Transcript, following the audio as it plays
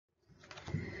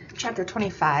Chapter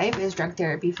 25 is drug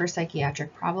therapy for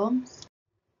psychiatric problems.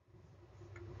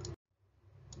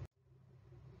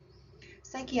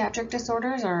 Psychiatric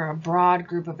disorders are a broad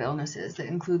group of illnesses that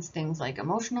includes things like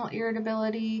emotional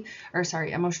instability,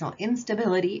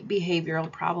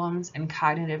 behavioral problems, and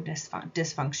cognitive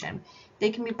dysfunction. They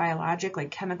can be biologic,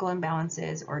 like chemical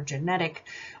imbalances, or genetic,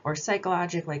 or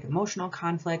psychologic, like emotional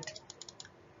conflict.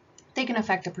 They can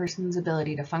affect a person's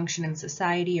ability to function in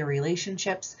society or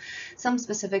relationships. Some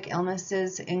specific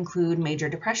illnesses include major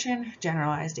depression,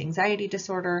 generalized anxiety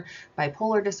disorder,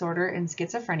 bipolar disorder, and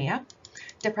schizophrenia.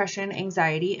 Depression,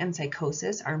 anxiety, and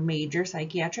psychosis are major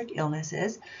psychiatric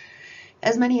illnesses.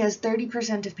 As many as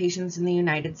 30% of patients in the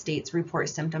United States report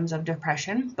symptoms of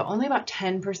depression, but only about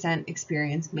 10%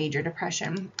 experience major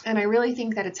depression. And I really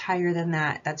think that it's higher than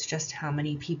that. That's just how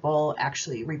many people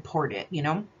actually report it, you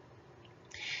know?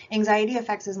 Anxiety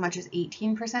affects as much as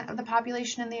 18% of the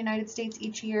population in the United States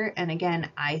each year. And again,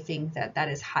 I think that that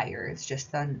is higher. It's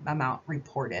just the amount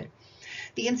reported.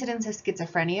 The incidence of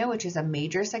schizophrenia, which is a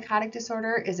major psychotic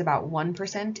disorder, is about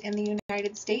 1% in the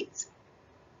United States.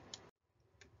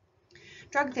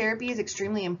 Drug therapy is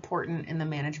extremely important in the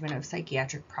management of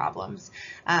psychiatric problems.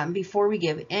 Before we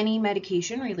give any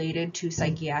medication related to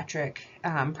psychiatric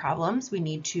problems, we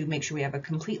need to make sure we have a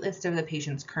complete list of the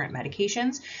patient's current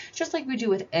medications, just like we do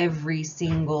with every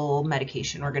single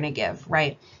medication we're going to give,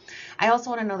 right? I also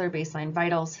want to know their baseline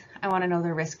vitals. I want to know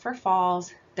their risk for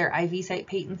falls, their IV site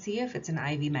patency if it's an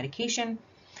IV medication,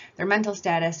 their mental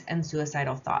status, and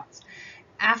suicidal thoughts.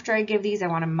 After I give these, I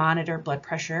want to monitor blood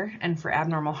pressure and for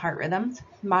abnormal heart rhythms,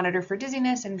 monitor for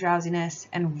dizziness and drowsiness,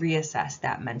 and reassess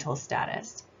that mental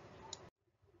status.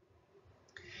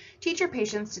 Teach your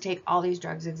patients to take all these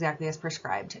drugs exactly as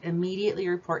prescribed. Immediately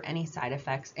report any side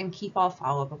effects and keep all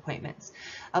follow-up appointments.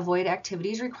 Avoid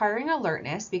activities requiring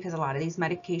alertness because a lot of these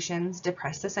medications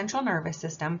depress the central nervous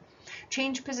system.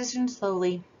 Change position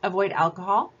slowly. Avoid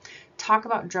alcohol. Talk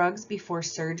about drugs before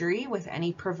surgery with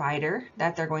any provider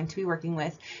that they're going to be working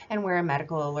with, and wear a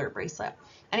medical alert bracelet.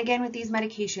 And again, with these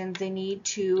medications, they need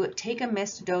to take a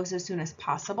missed dose as soon as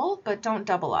possible, but don't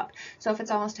double up. So if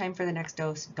it's almost time for the next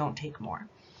dose, don't take more.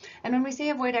 And when we say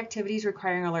avoid activities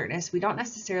requiring alertness, we don't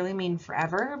necessarily mean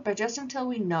forever, but just until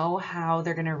we know how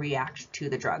they're going to react to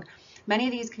the drug. Many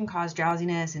of these can cause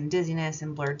drowsiness and dizziness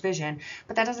and blurred vision,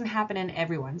 but that doesn't happen in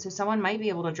everyone. So someone might be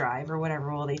able to drive or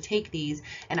whatever while they take these,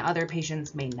 and other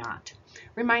patients may not.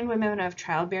 Remind women of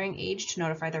childbearing age to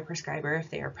notify their prescriber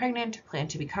if they are pregnant, plan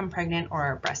to become pregnant, or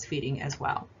are breastfeeding as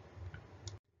well.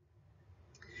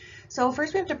 So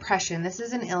first we have depression. This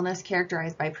is an illness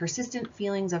characterized by persistent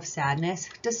feelings of sadness,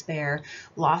 despair,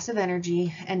 loss of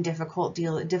energy, and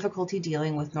difficulty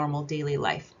dealing with normal daily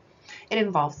life. It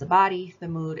involves the body, the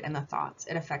mood, and the thoughts.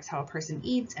 It affects how a person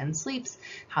eats and sleeps,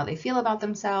 how they feel about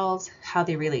themselves, how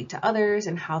they relate to others,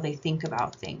 and how they think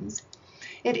about things.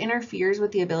 It interferes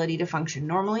with the ability to function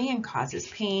normally and causes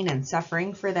pain and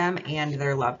suffering for them and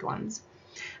their loved ones.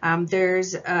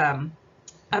 There's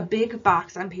a big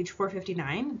box on page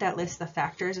 459 that lists the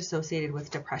factors associated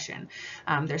with depression.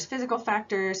 There's physical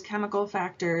factors, chemical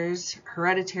factors,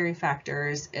 hereditary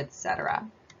factors, etc.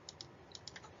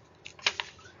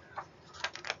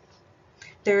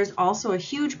 There's also a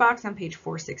huge box on page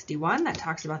 461 that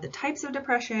talks about the types of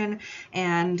depression,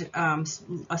 and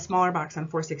a smaller box on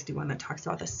 461 that talks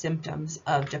about the symptoms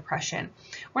of depression.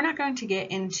 We're not going to get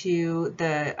into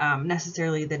the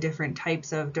necessarily the different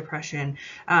types of depression,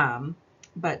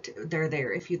 but they're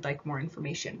there if you'd like more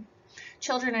information.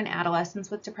 Children and adolescents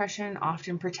with depression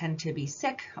often pretend to be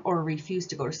sick or refuse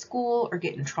to go to school or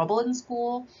get in trouble in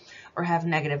school or have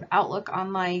negative outlook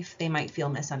on life. They might feel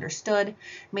misunderstood.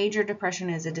 Major depression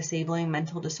is a disabling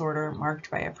mental disorder marked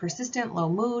by a persistent low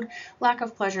mood, lack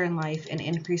of pleasure in life, and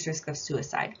increased risk of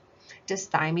suicide.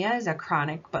 Dysthymia is a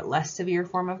chronic but less severe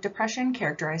form of depression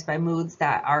characterized by moods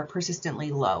that are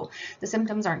persistently low. The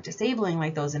symptoms aren't disabling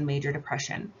like those in major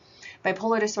depression.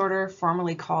 Bipolar disorder,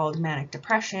 formerly called manic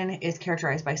depression, is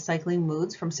characterized by cycling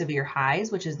moods from severe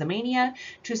highs, which is the mania,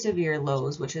 to severe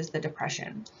lows, which is the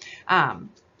depression.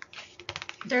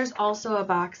 There's also a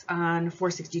box on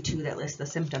 462 that lists the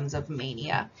symptoms of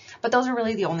mania, but those are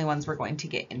really the only ones we're going to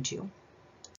get into.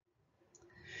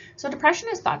 So depression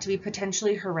is thought to be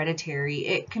potentially hereditary.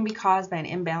 It can be caused by an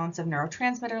imbalance of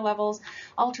neurotransmitter levels,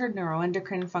 altered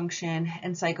neuroendocrine function,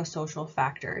 and psychosocial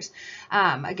factors.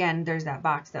 Again, there's that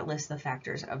box that lists the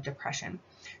factors of depression.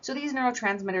 So these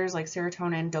neurotransmitters like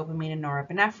serotonin, dopamine, and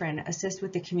norepinephrine assist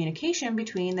with the communication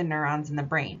between the neurons in the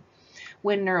brain.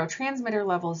 When neurotransmitter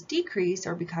levels decrease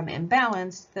or become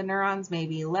imbalanced, the neurons may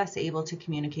be less able to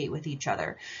communicate with each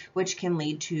other, which can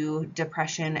lead to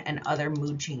depression and other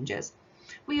mood changes.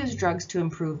 we use drugs to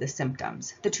improve the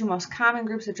symptoms. The two most common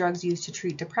groups of drugs used to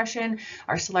treat depression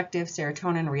are selective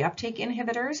serotonin reuptake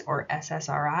inhibitors, or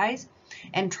SSRIs,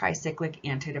 and tricyclic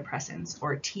antidepressants,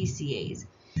 or TCAs.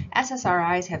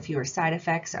 SSRIs have fewer side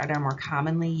effects and are more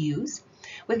commonly used.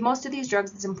 With most of these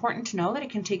drugs, it's important to know that it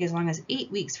can take as long as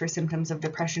 8 weeks for symptoms of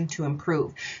depression to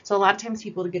improve. So a lot of times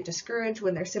people get discouraged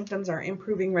when their symptoms are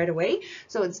improving right away.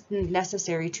 So it's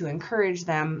necessary to encourage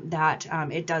them that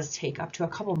it does take up to a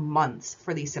couple months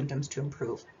for these symptoms to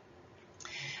improve.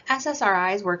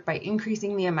 SSRIs work by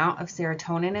increasing the amount of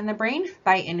serotonin in the brain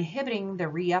by inhibiting the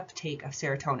reuptake of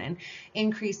serotonin,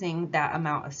 increasing that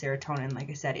amount of serotonin, like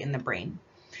I said, in the brain.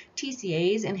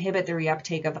 TCAs inhibit the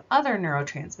reuptake of other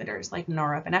neurotransmitters like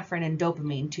norepinephrine and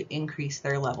dopamine to increase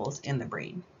their levels in the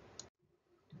brain.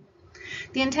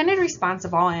 The intended response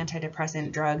of all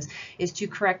antidepressant drugs is to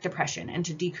correct depression and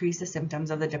to decrease the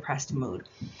symptoms of the depressed mood.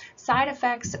 Side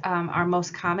effects are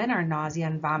most common are nausea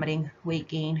and vomiting, weight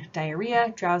gain,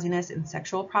 diarrhea, drowsiness, and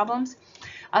sexual problems.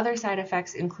 Other side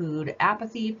effects include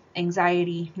apathy,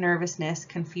 anxiety, nervousness,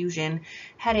 confusion,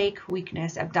 headache,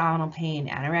 weakness, abdominal pain,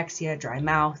 anorexia, dry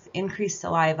mouth, increased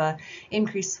saliva,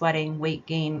 increased sweating, weight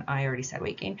gain, I already said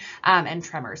weight gain, and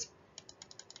tremors.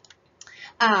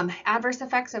 Adverse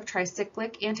effects of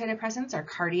tricyclic antidepressants are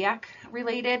cardiac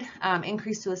related.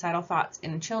 Increased suicidal thoughts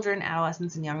in children,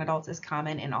 adolescents, and young adults is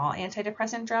common in all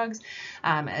antidepressant drugs,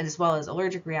 as well as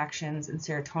allergic reactions and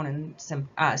serotonin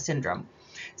syndrome.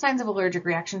 Signs of allergic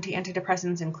reaction to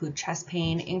antidepressants include chest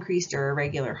pain, increased or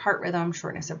irregular heart rhythm,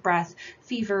 shortness of breath,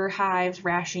 fever, hives,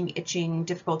 rashing, itching,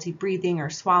 difficulty breathing or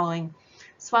swallowing,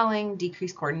 swelling,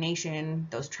 decreased coordination,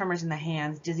 those tremors in the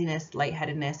hands, dizziness,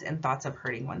 lightheadedness, and thoughts of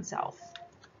hurting oneself.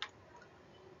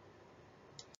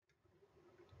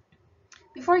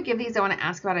 Before I give these, I want to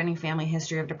ask about any family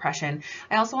history of depression.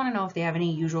 I also want to know if they have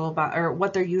any usual or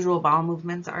what their usual bowel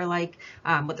movements are like,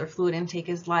 what their fluid intake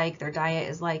is like, their diet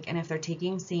is like, and if they're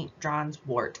taking St. John's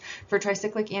wort. For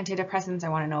tricyclic antidepressants, I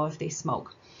want to know if they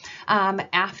smoke.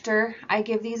 After I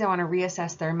give these, I want to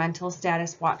reassess their mental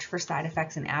status, watch for side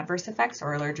effects and adverse effects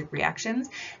or allergic reactions,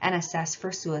 and assess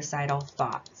for suicidal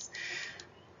thoughts.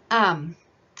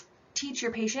 Teach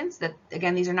your patients that,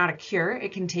 again, these are not a cure.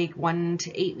 It can take 1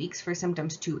 to 8 weeks for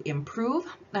symptoms to improve.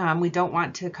 We don't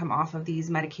want to come off of these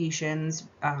medications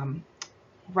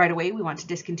right away. We want to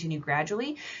discontinue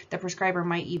gradually. The prescriber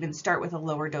might even start with a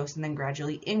lower dose and then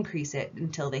gradually increase it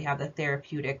until they have the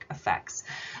therapeutic effects.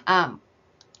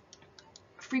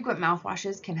 Frequent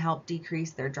mouthwashes can help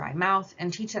decrease their dry mouth,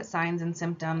 and teach that signs and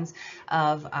symptoms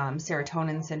of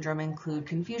serotonin syndrome include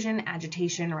confusion,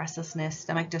 agitation, restlessness,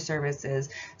 stomach disturbances,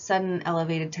 sudden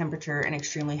elevated temperature, and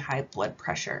extremely high blood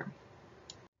pressure.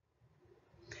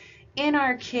 In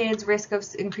our kids, risk of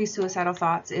increased suicidal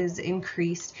thoughts is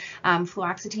increased.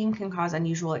 Fluoxetine can cause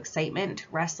unusual excitement,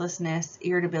 restlessness,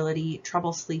 irritability,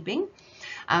 trouble sleeping.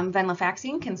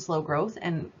 Venlafaxine can slow growth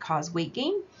and cause weight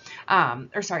gain.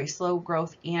 Slow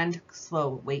growth and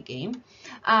slow weight gain.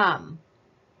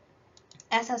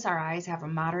 SSRIs have a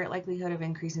moderate likelihood of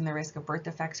increasing the risk of birth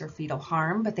defects or fetal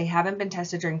harm, but they haven't been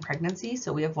tested during pregnancy,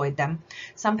 so we avoid them.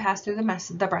 Some pass through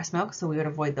the breast milk, so we would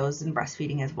avoid those in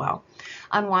breastfeeding as well.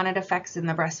 Unwanted effects in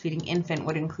the breastfeeding infant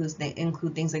would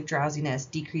include things like drowsiness,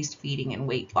 decreased feeding, and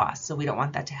weight loss, so we don't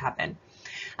want that to happen.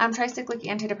 Tricyclic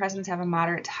antidepressants have a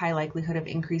moderate to high likelihood of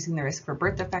increasing the risk for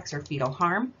birth defects or fetal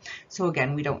harm. So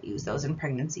again, we don't use those in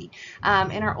pregnancy.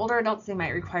 In our older adults, they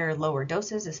might require lower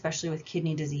doses, especially with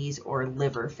kidney disease or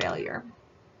liver failure.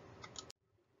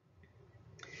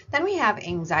 Then we have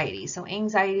anxiety. So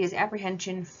anxiety is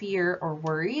apprehension, fear, or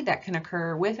worry that can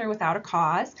occur with or without a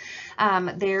cause.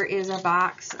 There is a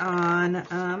box on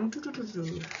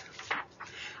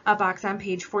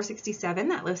page 467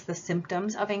 that lists the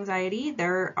symptoms of anxiety.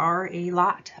 There are a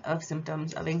lot of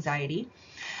symptoms of anxiety.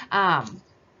 Common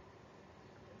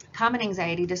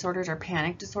anxiety disorders are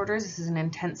panic disorders. This is an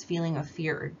intense feeling of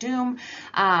fear or doom.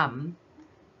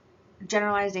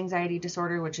 Generalized anxiety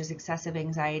disorder, which is excessive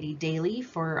anxiety daily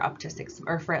for up to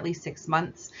for at least 6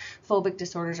 months. Phobic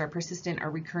disorders are persistent or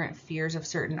recurrent fears of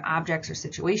certain objects or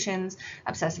situations.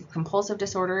 Obsessive compulsive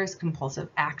disorder is compulsive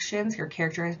actions, or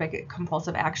characterized by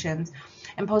compulsive actions.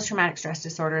 And post-traumatic stress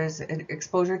disorder is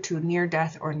exposure to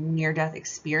near-death or near-death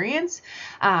experience,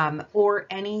 or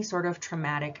any sort of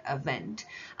traumatic event.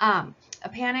 A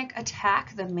panic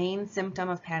attack, the main symptom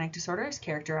of panic disorder, is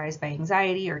characterized by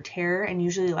anxiety or terror and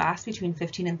usually lasts between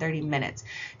 15 and 30 minutes.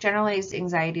 Generalized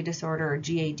anxiety disorder, or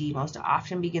GAD, most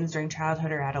often begins during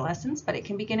childhood or adolescence, but it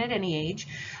can begin at any age.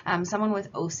 Someone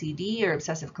with OCD, or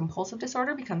obsessive compulsive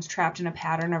disorder, becomes trapped in a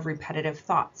pattern of repetitive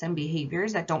thoughts and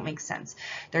behaviors that don't make sense.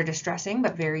 They're distressing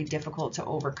but very difficult to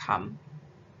overcome.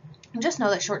 Just know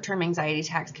that short-term anxiety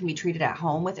attacks can be treated at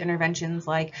home with interventions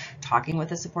like talking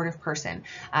with a supportive person,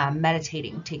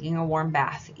 meditating, taking a warm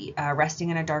bath, resting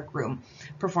in a dark room,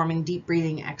 performing deep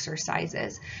breathing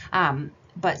exercises.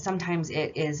 But sometimes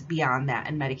it is beyond that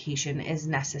and medication is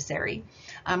necessary.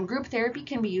 Group therapy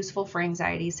can be useful for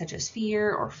anxieties such as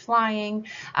fear or flying,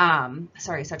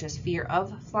 such as fear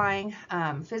of flying.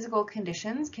 Physical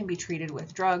conditions can be treated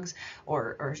with drugs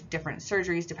or different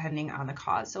surgeries depending on the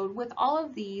cause. So with all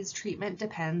of these, treatment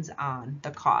depends on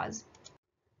the cause.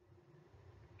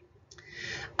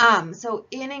 So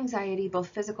in anxiety, both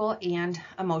physical and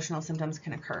emotional symptoms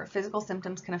can occur. Physical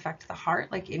symptoms can affect the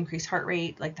heart, like increased heart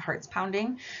rate, like the heart's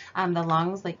pounding, the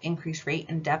lungs, like increased rate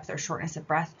and depth or shortness of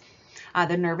breath,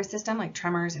 the nervous system, like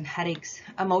tremors and headaches.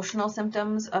 Emotional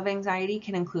symptoms of anxiety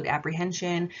can include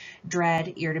apprehension,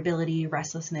 dread, irritability,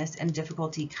 restlessness, and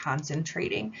difficulty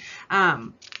concentrating.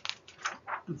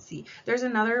 Let's see, there's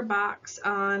another box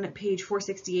on page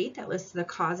 468 that lists the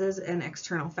causes and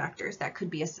external factors that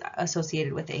could be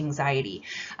associated with anxiety.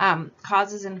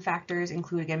 Causes and factors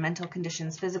include, again, mental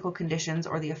conditions, physical conditions,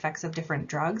 or the effects of different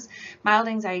drugs. Mild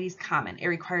anxiety is common. It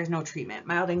requires no treatment.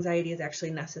 Mild anxiety is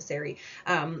actually necessary.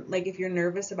 Like if you're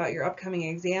nervous about your upcoming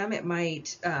exam, it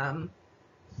might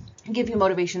give you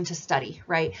motivation to study,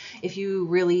 right? If you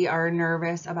really are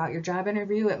nervous about your job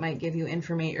interview, it might give you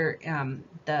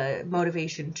the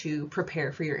motivation to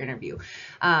prepare for your interview.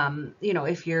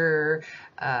 If you're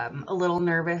a little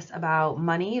nervous about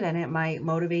money, then it might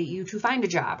motivate you to find a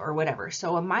job or whatever.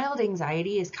 So a mild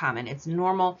anxiety is common. It's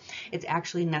normal. It's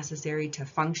actually necessary to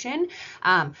function.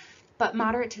 But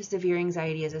moderate to severe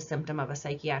anxiety is a symptom of a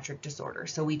psychiatric disorder.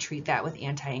 So we treat that with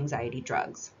anti-anxiety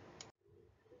drugs.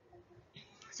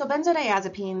 So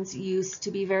benzodiazepines used to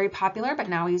be very popular, but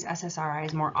now we use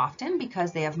SSRIs more often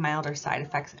because they have milder side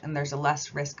effects and there's a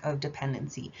less risk of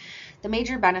dependency. The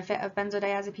major benefit of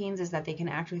benzodiazepines is that they can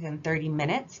act within 30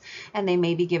 minutes and they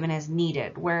may be given as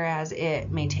needed, whereas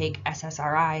it may take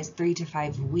SSRIs 3 to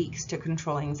 5 weeks to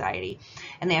control anxiety,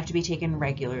 and they have to be taken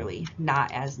regularly,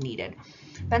 not as needed.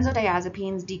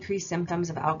 Benzodiazepines decrease symptoms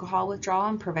of alcohol withdrawal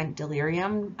and prevent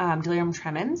delirium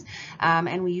tremens,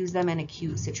 and we use them in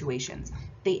acute situations.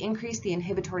 They increase the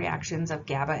inhibitory actions of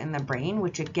GABA in the brain,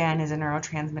 which again is a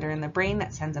neurotransmitter in the brain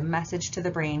that sends a message to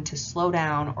the brain to slow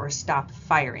down or stop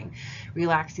firing,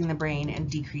 relaxing the brain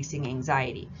and decreasing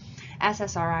anxiety.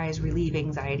 SSRIs relieve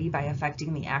anxiety by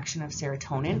affecting the action of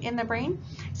serotonin in the brain.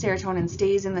 Serotonin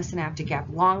stays in the synaptic gap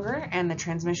longer and the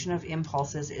transmission of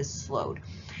impulses is slowed.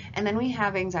 And then we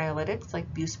have anxiolytics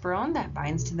like buspirone that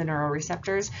binds to the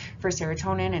neuroreceptors for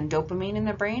serotonin and dopamine in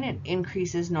the brain. It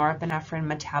increases norepinephrine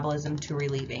metabolism to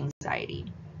relieve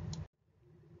anxiety.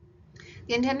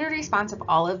 The intended response of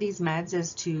all of these meds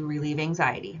is to relieve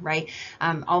anxiety, right?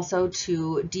 Also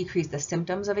to decrease the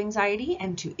symptoms of anxiety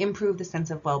and to improve the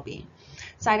sense of well-being.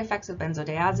 Side effects of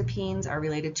benzodiazepines are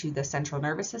related to the central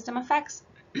nervous system effects,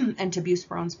 and to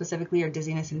buspirone specifically, are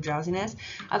dizziness and drowsiness.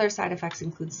 Other side effects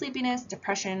include sleepiness,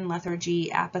 depression, lethargy,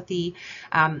 apathy,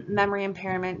 memory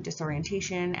impairment,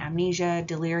 disorientation, amnesia,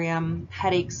 delirium,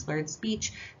 headaches, slurred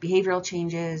speech, behavioral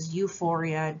changes,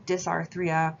 euphoria,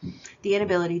 dysarthria, the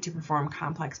inability to perform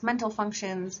complex mental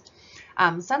functions.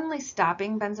 Suddenly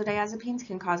stopping benzodiazepines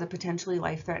can cause a potentially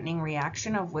life-threatening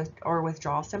reaction or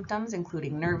withdrawal symptoms,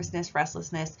 including nervousness,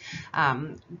 restlessness,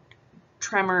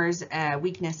 tremors,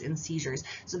 weakness, and seizures.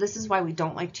 So this is why we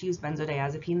don't like to use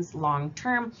benzodiazepines long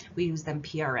term. We use them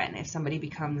PRN. If somebody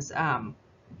becomes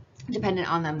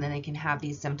dependent on them, then they can have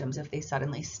these symptoms if they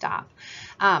suddenly stop.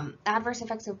 Adverse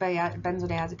effects of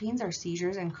benzodiazepines are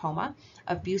seizures and coma.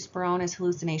 Of buspirone is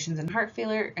hallucinations and heart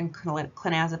failure, and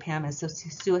clonazepam is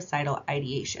suicidal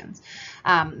ideations.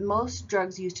 Most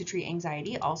drugs used to treat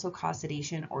anxiety also cause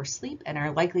sedation or sleep and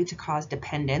are likely to cause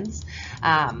dependence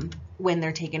when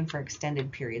they're taken for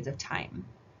extended periods of time.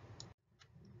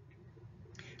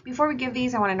 Before we give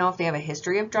these, I want to know if they have a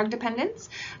history of drug dependence.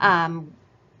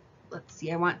 Let's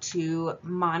see, I want to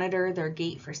monitor their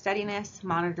gait for steadiness,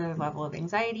 monitor the level of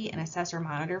anxiety, and assess or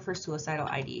monitor for suicidal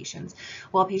ideations.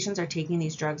 While patients are taking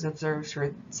these drugs, observe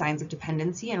for signs of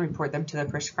dependency and report them to the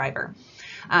prescriber.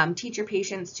 Teach your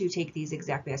patients to take these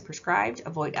exactly as prescribed,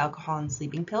 avoid alcohol and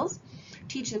sleeping pills.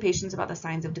 Teach the patients about the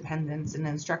signs of dependence and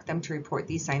instruct them to report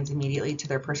these signs immediately to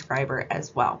their prescriber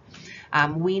as well.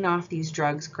 Wean off these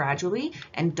drugs gradually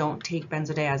and don't take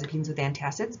benzodiazepines with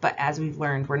antacids, but as we've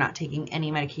learned, we're not taking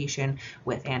any medication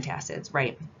with antacids,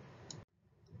 right?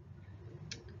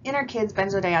 In our kids,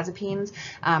 benzodiazepines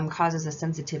causes a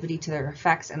sensitivity to their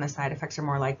effects, and the side effects are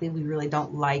more likely. We really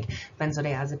don't like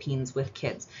benzodiazepines with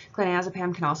kids.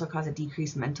 Clonazepam can also cause a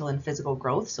decreased mental and physical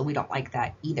growth, so we don't like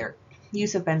that either.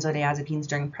 Use of benzodiazepines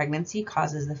during pregnancy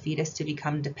causes the fetus to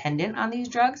become dependent on these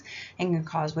drugs and can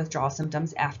cause withdrawal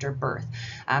symptoms after birth.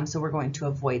 So we're going to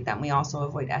avoid them. We also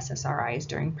avoid SSRIs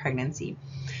during pregnancy.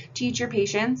 Teach your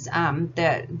patients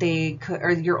that they could,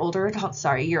 or your older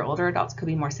adults could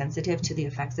be more sensitive to the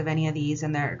effects of any of these,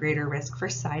 and they're at greater risk for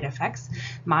side effects.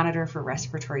 Monitor for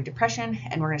respiratory depression,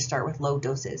 and we're going to start with low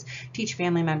doses. Teach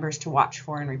family members to watch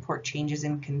for and report changes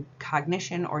in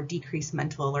cognition or decreased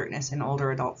mental alertness in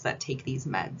older adults that take these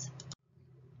meds.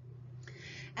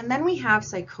 And then we have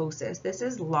psychosis. This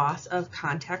is loss of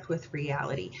contact with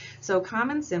reality. So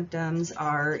common symptoms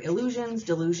are illusions,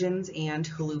 delusions, and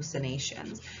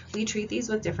hallucinations. We treat these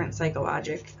with different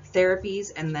psychologic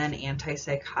therapies and then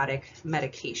antipsychotic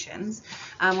medications.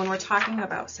 When we're talking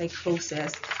about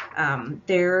psychosis,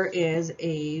 there is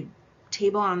a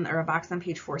table or a box on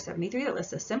page 473 that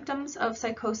lists the symptoms of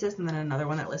psychosis, and then another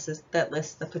one that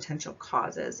lists the potential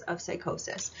causes of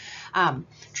psychosis.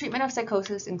 Treatment of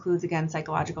psychosis includes, again,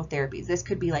 psychological therapies. This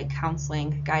could be like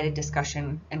counseling, guided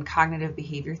discussion, and cognitive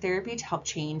behavior therapy to help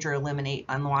change or eliminate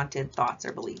unwanted thoughts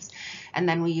or beliefs. And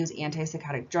then we use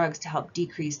antipsychotic drugs to help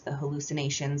decrease the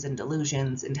hallucinations and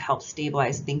delusions and to help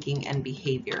stabilize thinking and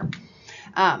behavior.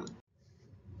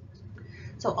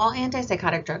 So all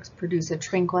antipsychotic drugs produce a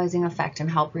tranquilizing effect and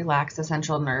help relax the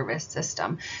central nervous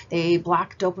system. They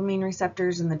block dopamine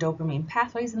receptors and the dopamine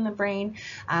pathways in the brain.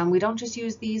 We don't just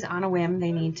use these on a whim.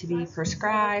 They need to be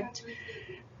prescribed.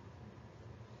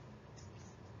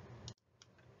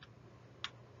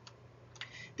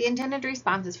 The intended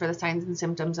response is for the signs and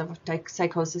symptoms of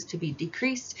psychosis to be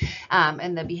decreased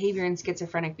and the behavior in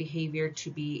schizophrenic behavior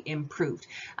to be improved,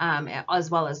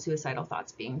 as well as suicidal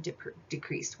thoughts being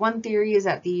decreased. One theory is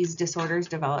that these disorders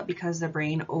develop because the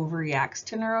brain overreacts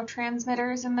to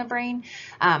neurotransmitters in the brain.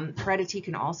 Heredity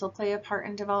can also play a part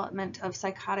in development of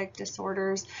psychotic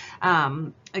disorders.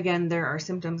 Again, there are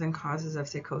symptoms and causes of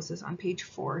psychosis on page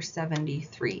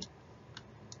 473.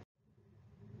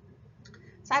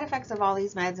 Side effects of all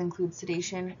these meds include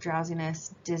sedation,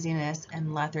 drowsiness, dizziness,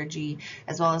 and lethargy,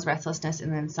 as well as restlessness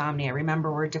and insomnia.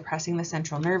 Remember, we're depressing the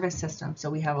central nervous system, so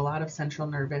we have a lot of central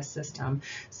nervous system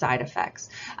side effects,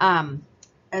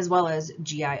 as well as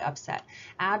GI upset.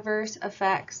 Adverse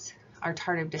effects are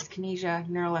tardive dyskinesia,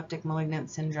 neuroleptic malignant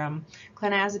syndrome.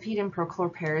 Clonazepam and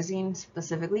prochlorperazine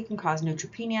specifically can cause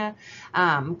neutropenia.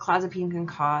 Clozapine can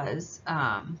cause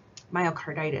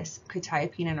myocarditis.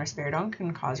 Quetiapine and risperidone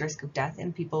can cause risk of death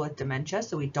in people with dementia,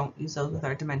 so we don't use those with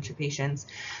our dementia patients.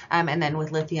 And then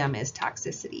with lithium is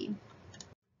toxicity.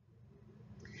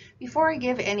 Before I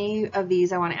give any of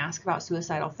these, I want to ask about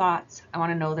suicidal thoughts. I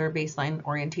want to know their baseline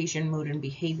orientation, mood, and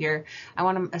behavior. I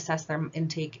want to assess their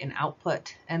intake and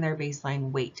output and their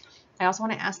baseline weight. I also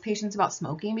want to ask patients about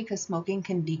smoking because smoking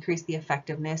can decrease the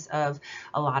effectiveness of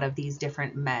a lot of these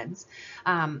different meds.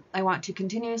 I want to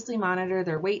continuously monitor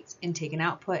their weights, intake and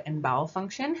output, and bowel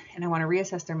function, and I want to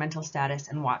reassess their mental status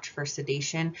and watch for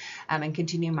sedation and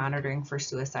continue monitoring for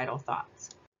suicidal thoughts.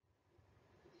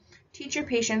 Teach your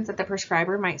patients that the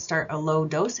prescriber might start a low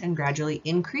dose and gradually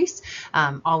increase,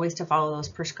 always to follow those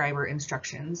prescriber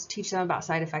instructions. Teach them about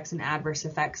side effects and adverse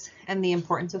effects and the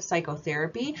importance of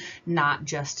psychotherapy, not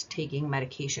just taking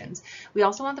medications. We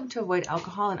also want them to avoid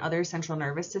alcohol and other central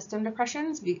nervous system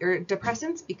depressants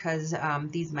because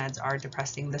these meds are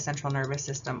depressing the central nervous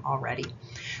system already.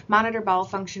 Monitor bowel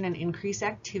function and increase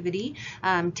activity.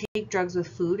 Take drugs with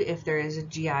food if there is a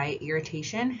GI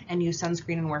irritation, and use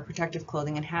sunscreen and wear protective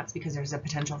clothing and hats because there's a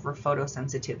potential for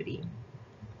photosensitivity.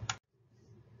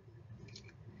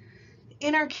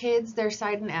 In our kids, their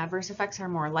side and adverse effects are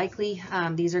more likely.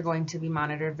 These are going to be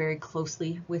monitored very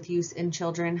closely with use in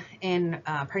children. In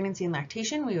pregnancy and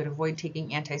lactation, we would avoid taking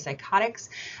antipsychotics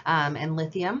and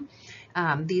lithium.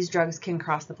 These drugs can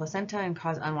cross the placenta and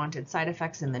cause unwanted side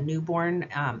effects in the newborn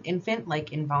infant,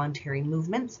 like involuntary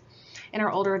movements. In our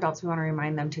older adults, we want to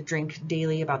remind them to drink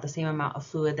daily about the same amount of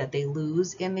fluid that they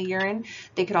lose in the urine.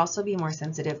 They could also be more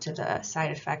sensitive to the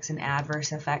side effects and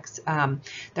adverse effects.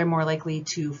 They're more likely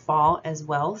to fall as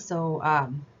well. So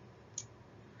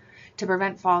to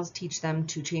prevent falls, teach them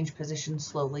to change positions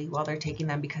slowly while they're taking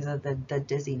them because of the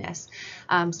dizziness.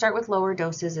 Start with lower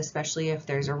doses, especially if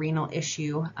there's a renal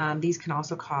issue. These can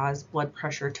also cause blood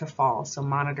pressure to fall, so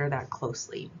monitor that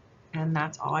closely. And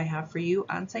that's all I have for you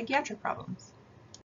on psychiatric problems.